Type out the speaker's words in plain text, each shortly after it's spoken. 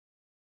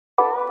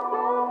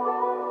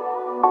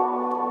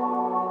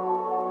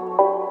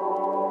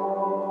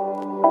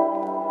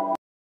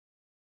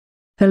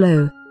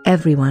Hello,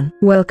 everyone.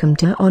 Welcome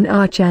to on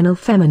our channel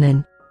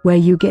Feminine, where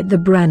you get the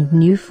brand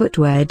new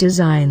footwear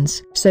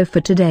designs. So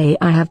for today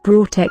I have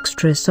brought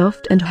extra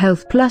soft and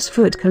health plus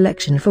foot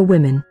collection for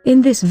women.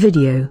 In this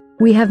video,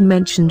 we have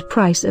mentioned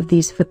price of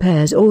these for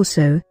pairs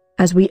also,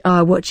 as we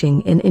are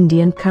watching in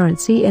Indian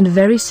currency and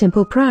very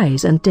simple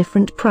price and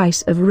different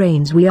price of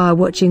range we are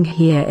watching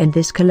here in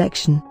this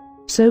collection.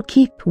 So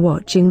keep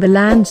watching the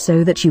land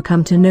so that you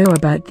come to know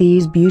about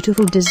these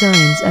beautiful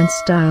designs and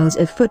styles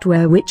of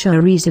footwear which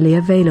are easily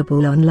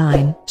available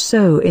online.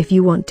 So if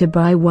you want to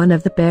buy one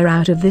of the pair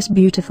out of this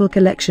beautiful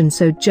collection,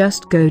 so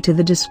just go to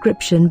the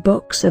description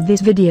box of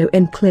this video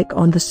and click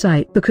on the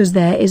site, because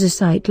there is a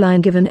site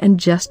line given and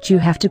just you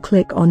have to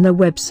click on the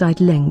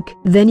website link.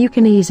 Then you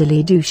can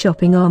easily do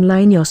shopping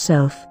online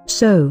yourself.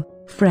 So,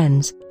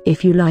 friends,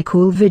 if you like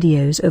all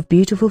videos of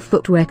beautiful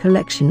footwear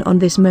collection on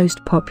this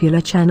most popular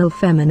channel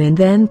Feminine,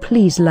 then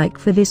please like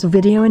for this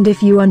video, and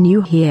if you are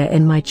new here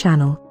in my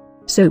channel,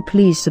 so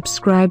please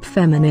subscribe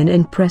Feminine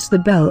and press the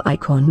bell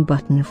icon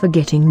button for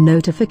getting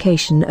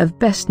notification of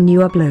best new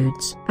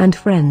uploads. And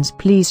friends,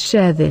 please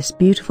share this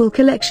beautiful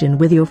collection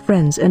with your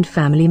friends and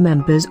family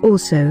members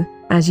also,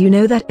 as you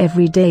know that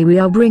every day we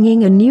are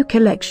bringing a new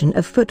collection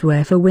of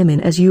footwear for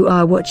women, as you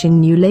are watching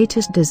new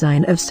latest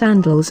design of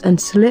sandals and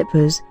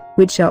slippers,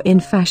 which are in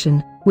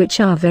fashion, which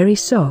are very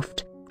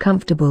soft,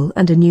 comfortable,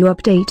 and a new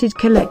updated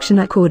collection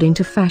according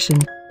to fashion,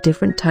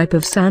 different type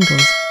of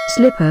sandals,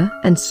 slipper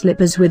and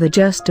slippers with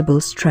adjustable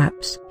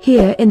straps.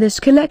 Here in this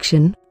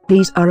collection,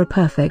 these are a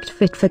perfect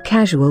fit for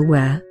casual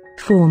wear,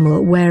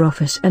 formal wear,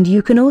 office, and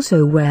you can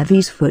also wear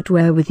these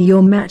footwear with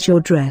your match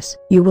or dress.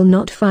 You will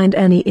not find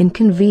any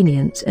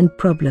inconvenience and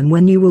problem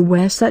when you will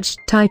wear such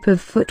type of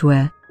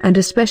footwear, and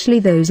especially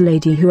those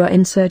ladies who are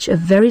in search of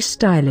very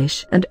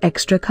stylish and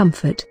extra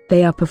comfort.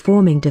 They are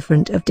performing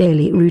different of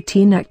daily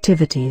routine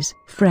activities.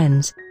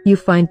 Friends, you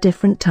find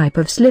different type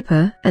of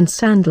slipper and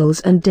sandals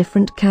and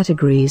different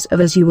categories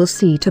of, as you will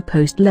see, to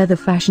post leather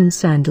fashion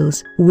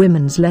sandals,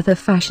 women's leather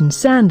fashion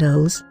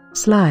sandals,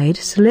 slide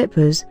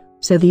slippers.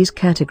 So these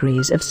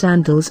categories of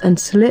sandals and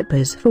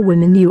slippers for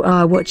women you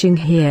are watching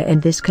here in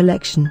this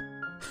collection.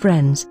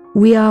 Friends,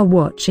 we are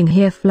watching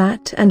here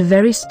flat and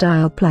very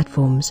style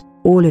platforms,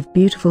 all of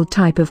beautiful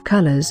type of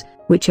colors,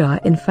 which are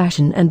in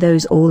fashion, and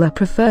those all are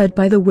preferred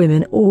by the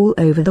women all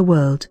over the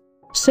world.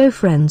 So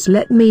friends,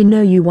 let me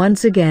know you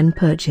once again,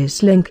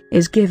 purchase link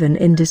is given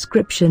in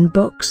description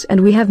box,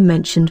 and we have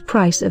mentioned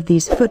price of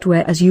these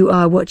footwear as you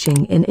are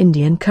watching in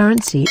Indian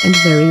currency and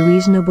very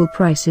reasonable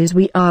prices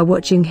we are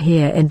watching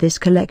here in this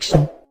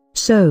collection.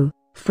 So,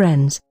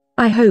 friends,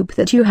 I hope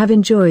that you have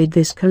enjoyed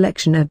this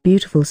collection of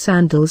beautiful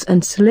sandals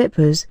and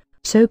slippers.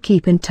 So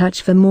keep in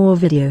touch for more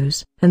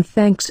videos, and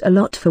thanks a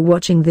lot for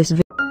watching this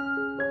video.